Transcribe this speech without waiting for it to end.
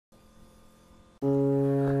I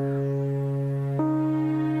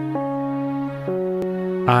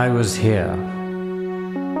was here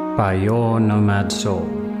by your nomad soul.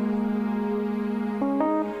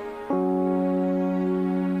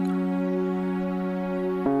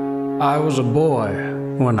 I was a boy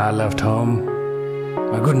when I left home.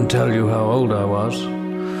 I couldn't tell you how old I was.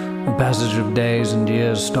 The passage of days and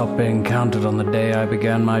years stopped being counted on the day I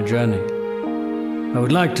began my journey. I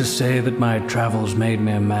would like to say that my travels made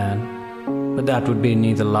me a man, but that would be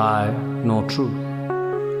neither lie nor truth.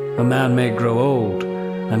 A man may grow old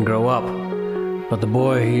and grow up, but the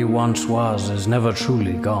boy he once was is never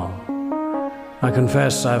truly gone. I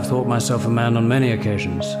confess I've thought myself a man on many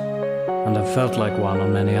occasions, and have felt like one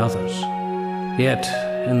on many others. Yet,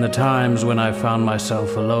 in the times when I found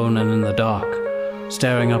myself alone and in the dark,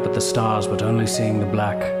 staring up at the stars but only seeing the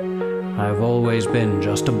black, I have always been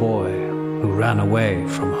just a boy who ran away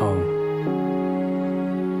from home.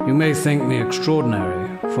 You may think me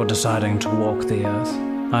extraordinary for deciding to walk the earth.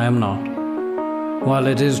 I am not. While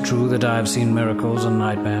it is true that I have seen miracles and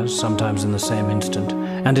nightmares, sometimes in the same instant,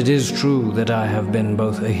 and it is true that I have been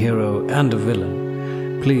both a hero and a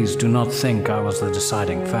villain, please do not think I was the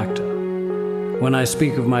deciding factor. When I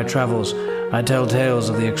speak of my travels, I tell tales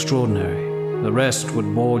of the extraordinary. The rest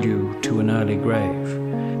would bore you to an early grave.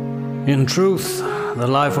 In truth, the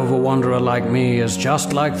life of a wanderer like me is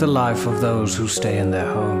just like the life of those who stay in their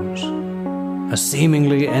homes. A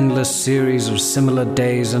seemingly endless series of similar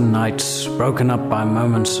days and nights, broken up by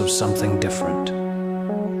moments of something different.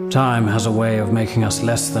 Time has a way of making us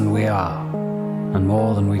less than we are, and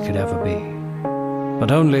more than we could ever be.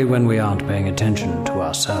 But only when we aren't paying attention to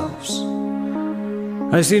ourselves.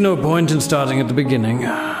 I see no point in starting at the beginning.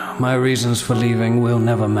 My reasons for leaving will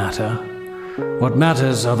never matter. What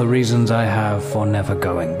matters are the reasons I have for never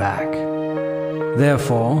going back.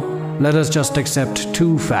 Therefore, let us just accept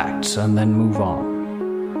two facts and then move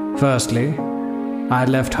on. Firstly, I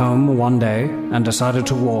left home one day and decided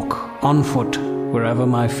to walk on foot wherever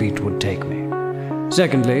my feet would take me.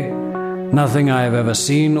 Secondly, nothing I have ever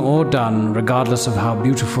seen or done, regardless of how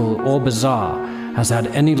beautiful or bizarre, has had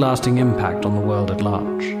any lasting impact on the world at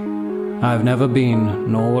large. I have never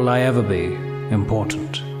been, nor will I ever be,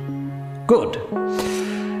 important. Good.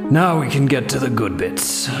 Now we can get to the good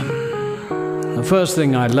bits. The first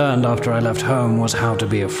thing I learned after I left home was how to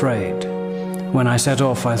be afraid. When I set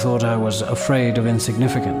off, I thought I was afraid of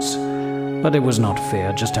insignificance, but it was not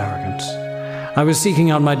fear, just arrogance. I was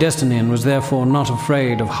seeking out my destiny and was therefore not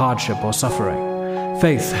afraid of hardship or suffering.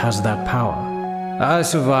 Faith has that power. I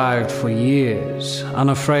survived for years,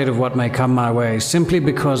 unafraid of what may come my way, simply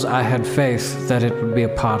because I had faith that it would be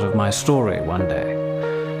a part of my story one day.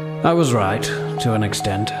 I was right, to an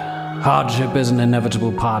extent. Hardship is an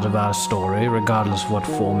inevitable part of our story, regardless of what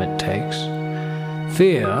form it takes.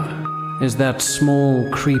 Fear is that small,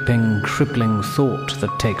 creeping, crippling thought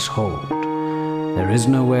that takes hold. There is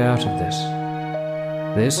no way out of this.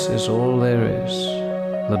 This is all there is.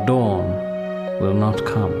 The dawn will not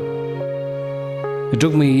come. It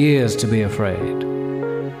took me years to be afraid,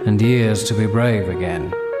 and years to be brave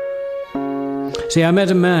again. See, I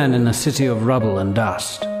met a man in a city of rubble and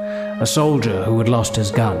dust, a soldier who had lost his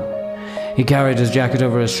gun. He carried his jacket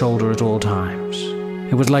over his shoulder at all times.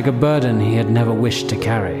 It was like a burden he had never wished to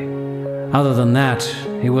carry. Other than that,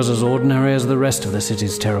 he was as ordinary as the rest of the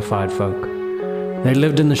city's terrified folk. They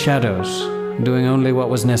lived in the shadows, doing only what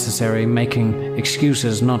was necessary, making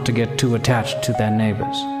excuses not to get too attached to their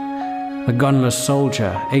neighbors. The gunless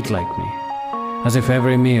soldier ate like me, as if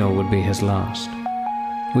every meal would be his last.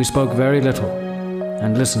 We spoke very little,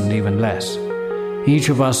 and listened even less, each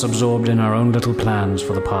of us absorbed in our own little plans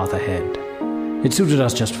for the path ahead. It suited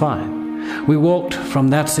us just fine. We walked from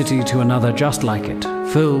that city to another just like it,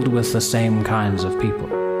 filled with the same kinds of people.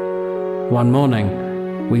 One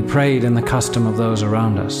morning, we prayed in the custom of those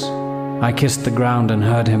around us. I kissed the ground and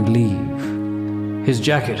heard him leave. His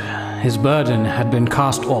jacket, his burden had been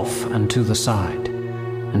cast off and to the side,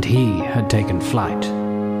 and he had taken flight.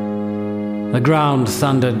 The ground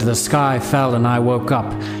thundered, the sky fell, and I woke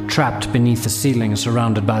up, trapped beneath the ceiling,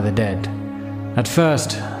 surrounded by the dead. At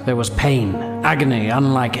first, there was pain, agony,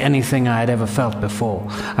 unlike anything I had ever felt before.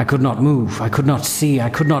 I could not move, I could not see, I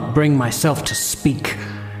could not bring myself to speak.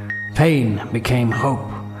 Pain became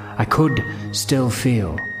hope. I could still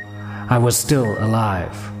feel. I was still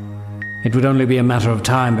alive. It would only be a matter of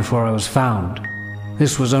time before I was found.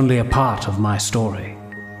 This was only a part of my story.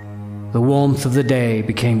 The warmth of the day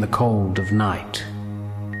became the cold of night,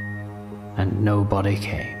 and nobody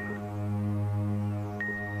came.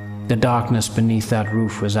 The darkness beneath that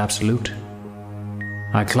roof was absolute.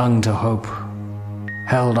 I clung to hope,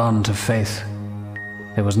 held on to faith.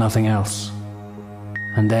 There was nothing else.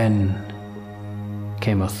 And then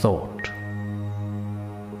came a thought.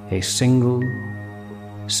 A single,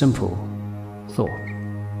 simple thought.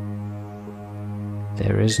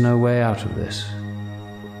 There is no way out of this.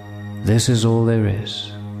 This is all there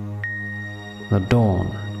is. The dawn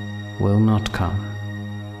will not come.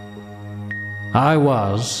 I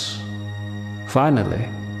was, finally,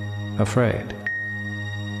 afraid.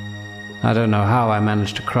 I don't know how I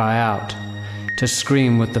managed to cry out, to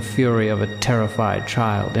scream with the fury of a terrified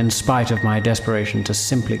child, in spite of my desperation to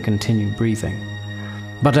simply continue breathing.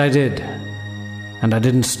 But I did, and I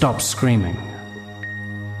didn't stop screaming.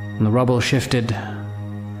 And the rubble shifted,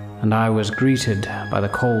 and I was greeted by the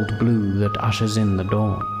cold blue that ushers in the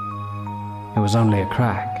dawn. It was only a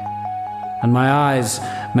crack, and my eyes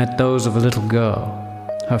met those of a little girl.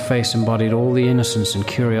 Her face embodied all the innocence and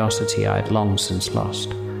curiosity I had long since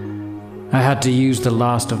lost. I had to use the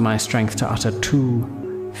last of my strength to utter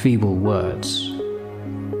 2 feeble words.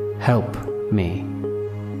 Help me.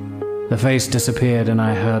 The face disappeared, and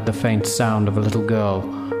I heard the faint sound of a little girl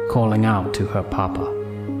calling out to her papa.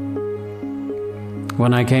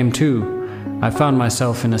 When I came to, I found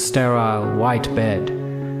myself in a sterile white bed,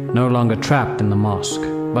 no longer trapped in the mosque,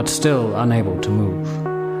 but still unable to move.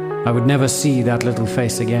 I would never see that little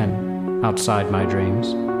face again, outside my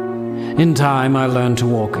dreams. In time, I learned to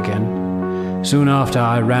walk again. Soon after,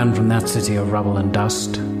 I ran from that city of rubble and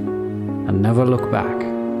dust, and never looked back.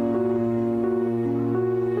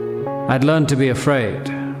 I'd learned to be afraid,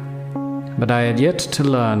 but I had yet to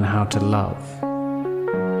learn how to love.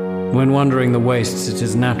 When wandering the wastes, it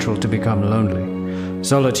is natural to become lonely.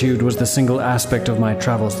 Solitude was the single aspect of my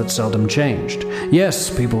travels that seldom changed. Yes,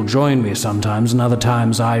 people joined me sometimes, and other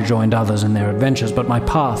times I joined others in their adventures, but my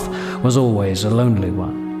path was always a lonely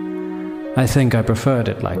one. I think I preferred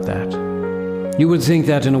it like that. You would think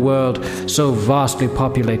that in a world so vastly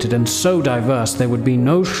populated and so diverse, there would be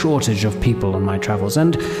no shortage of people on my travels,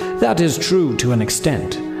 and that is true to an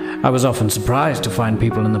extent. I was often surprised to find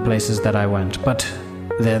people in the places that I went, but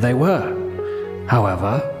there they were.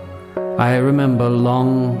 However, I remember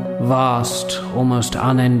long, vast, almost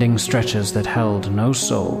unending stretches that held no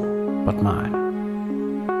soul but mine.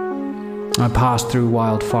 I passed through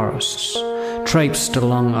wild forests, traipsed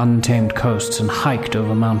along untamed coasts, and hiked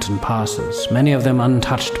over mountain passes, many of them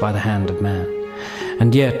untouched by the hand of man.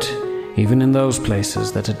 And yet, even in those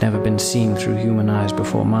places that had never been seen through human eyes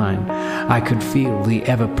before mine, I could feel the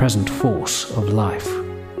ever-present force of life.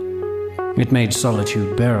 It made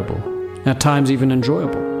solitude bearable, at times even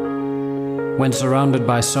enjoyable. When surrounded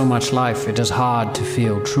by so much life, it is hard to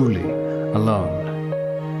feel truly alone.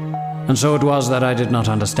 And so it was that I did not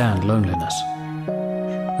understand loneliness.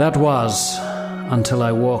 That was until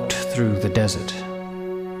I walked through the desert.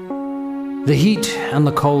 The heat and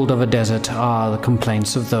the cold of a desert are the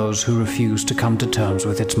complaints of those who refuse to come to terms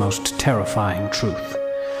with its most terrifying truth.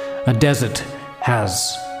 A desert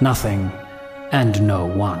has nothing and no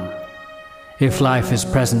one. If life is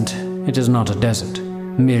present, it is not a desert,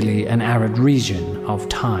 merely an arid region of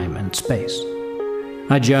time and space.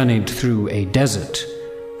 I journeyed through a desert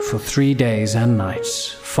for 3 days and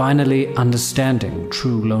nights, finally understanding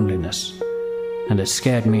true loneliness, and it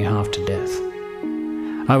scared me half to death.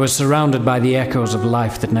 I was surrounded by the echoes of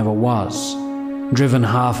life that never was, driven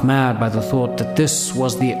half mad by the thought that this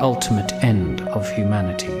was the ultimate end of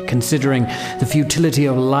humanity, considering the futility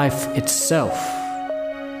of life itself.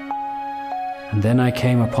 And then I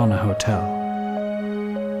came upon a hotel.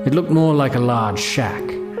 It looked more like a large shack,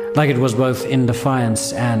 like it was both in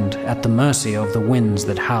defiance and at the mercy of the winds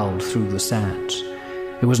that howled through the sands.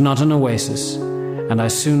 It was not an oasis, and I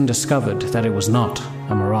soon discovered that it was not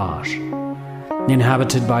a mirage.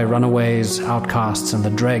 Inhabited by runaways, outcasts, and the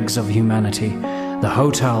dregs of humanity, the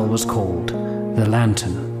hotel was called the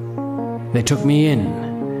Lantern. They took me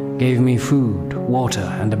in, gave me food, water,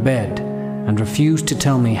 and a bed, and refused to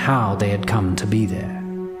tell me how they had come to be there.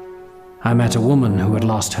 I met a woman who had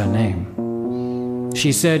lost her name.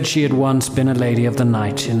 She said she had once been a lady of the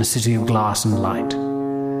night in a city of glass and light.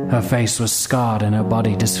 Her face was scarred and her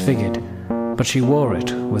body disfigured, but she wore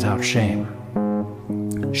it without shame.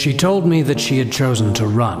 She told me that she had chosen to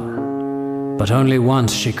run, but only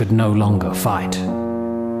once she could no longer fight.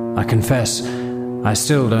 I confess, I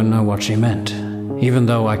still don't know what she meant, even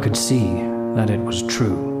though I could see that it was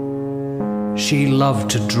true. She loved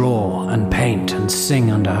to draw and paint and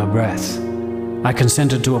sing under her breath. I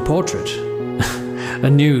consented to a portrait, a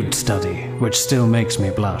nude study, which still makes me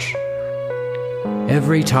blush.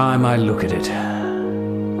 Every time I look at it,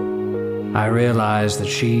 I realize that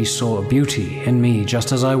she saw a beauty in me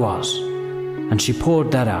just as I was, and she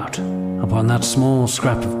poured that out upon that small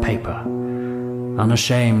scrap of paper,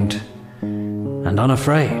 unashamed and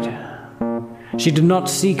unafraid. She did not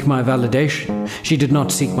seek my validation. She did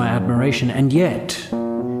not seek my admiration, and yet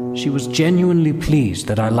she was genuinely pleased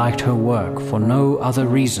that I liked her work for no other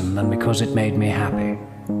reason than because it made me happy.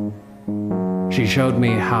 She showed me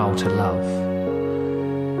how to love,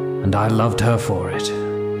 and I loved her for it.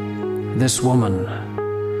 This woman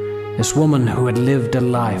who had lived a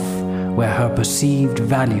life where her perceived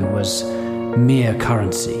value was mere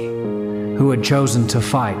currency, who had chosen to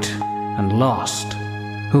fight and lost,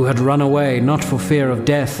 who had run away not for fear of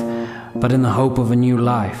death, but in the hope of a new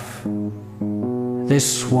life.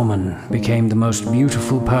 This woman became the most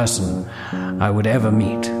beautiful person I would ever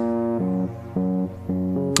meet.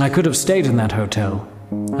 I could have stayed in that hotel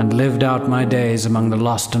and lived out my days among the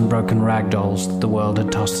lost and broken ragdolls that the world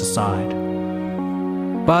had tossed aside.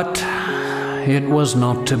 But it was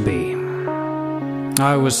not to be.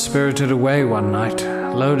 I was spirited away one night,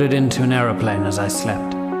 loaded into an aeroplane as I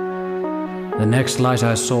slept. The next light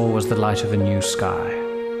I saw was the light of a new sky.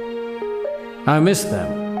 I miss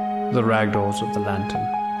them, the ragdolls of the lantern,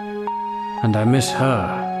 and I miss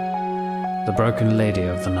her, the broken lady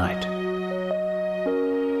of the night.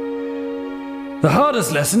 The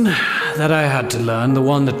hardest lesson that I had to learn, the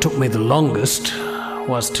one that took me the longest,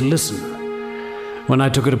 was to listen. When I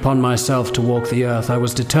took it upon myself to walk the earth, I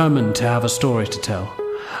was determined to have a story to tell.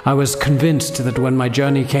 I was convinced that when my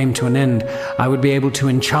journey came to an end, I would be able to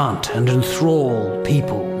enchant and enthrall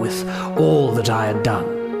people with all that I had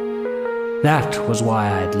done. That was why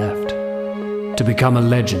I had left. To become a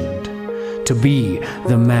legend. To be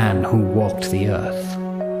the man who walked the earth.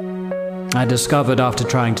 I discovered after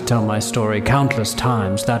trying to tell my story countless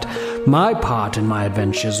times that my part in my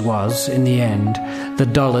adventures was, in the end, the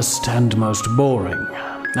dullest and most boring.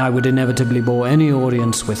 I would inevitably bore any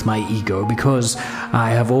audience with my ego because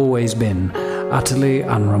I have always been utterly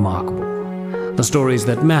unremarkable. The stories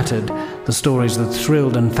that mattered, the stories that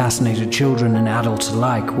thrilled and fascinated children and adults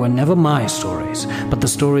alike, were never my stories, but the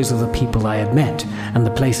stories of the people I had met and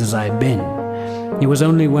the places I had been. It was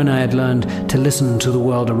only when I had learned to listen to the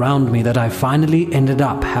world around me that I finally ended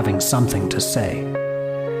up having something to say.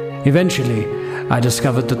 Eventually, I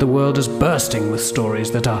discovered that the world is bursting with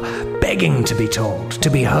stories that are begging to be told,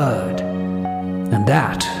 to be heard. And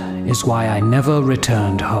that is why I never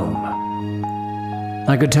returned home.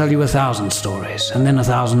 I could tell you 1,000 stories, and then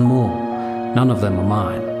 1,000 more. None of them are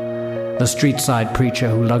mine. The street-side preacher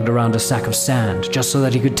who lugged around a sack of sand just so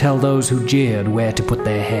that he could tell those who jeered where to put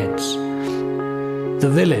their heads. The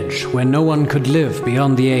village where no one could live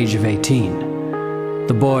beyond the age of 18.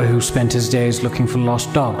 The boy who spent his days looking for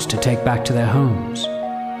lost dogs to take back to their homes.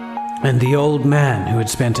 And the old man who had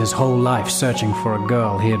spent his whole life searching for a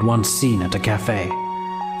girl he had once seen at a cafe.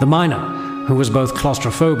 The miner who was both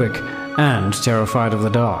claustrophobic and terrified of the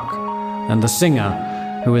dark. And the singer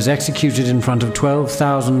who was executed in front of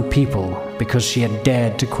 12,000 people because she had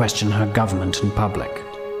dared to question her government in public.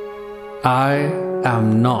 I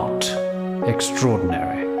am not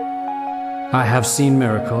extraordinary. I have seen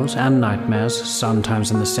miracles and nightmares, sometimes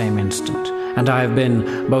in the same instant, and I have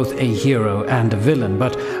been both a hero and a villain,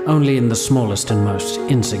 but only in the smallest and most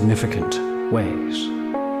insignificant ways.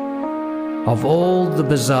 Of all the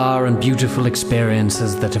bizarre and beautiful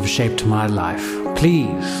experiences that have shaped my life,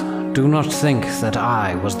 please do not think that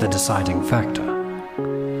I was the deciding factor.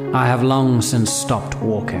 I have long since stopped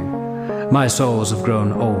walking. My soles have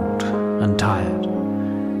grown old and tired.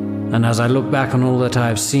 And as I look back on all that I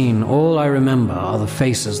have seen, all I remember are the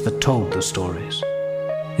faces that told the stories.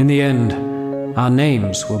 In the end, our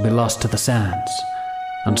names will be lost to the sands,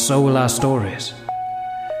 and so will our stories.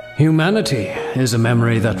 Humanity is a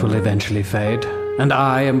memory that will eventually fade, and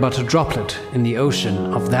I am but a droplet in the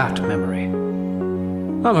ocean of that memory.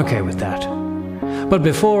 I'm okay with that. But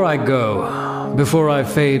before I go, before I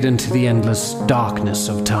fade into the endless darkness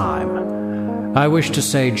of time, I wish to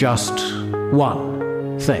say just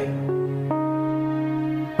one thing.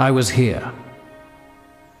 I was here,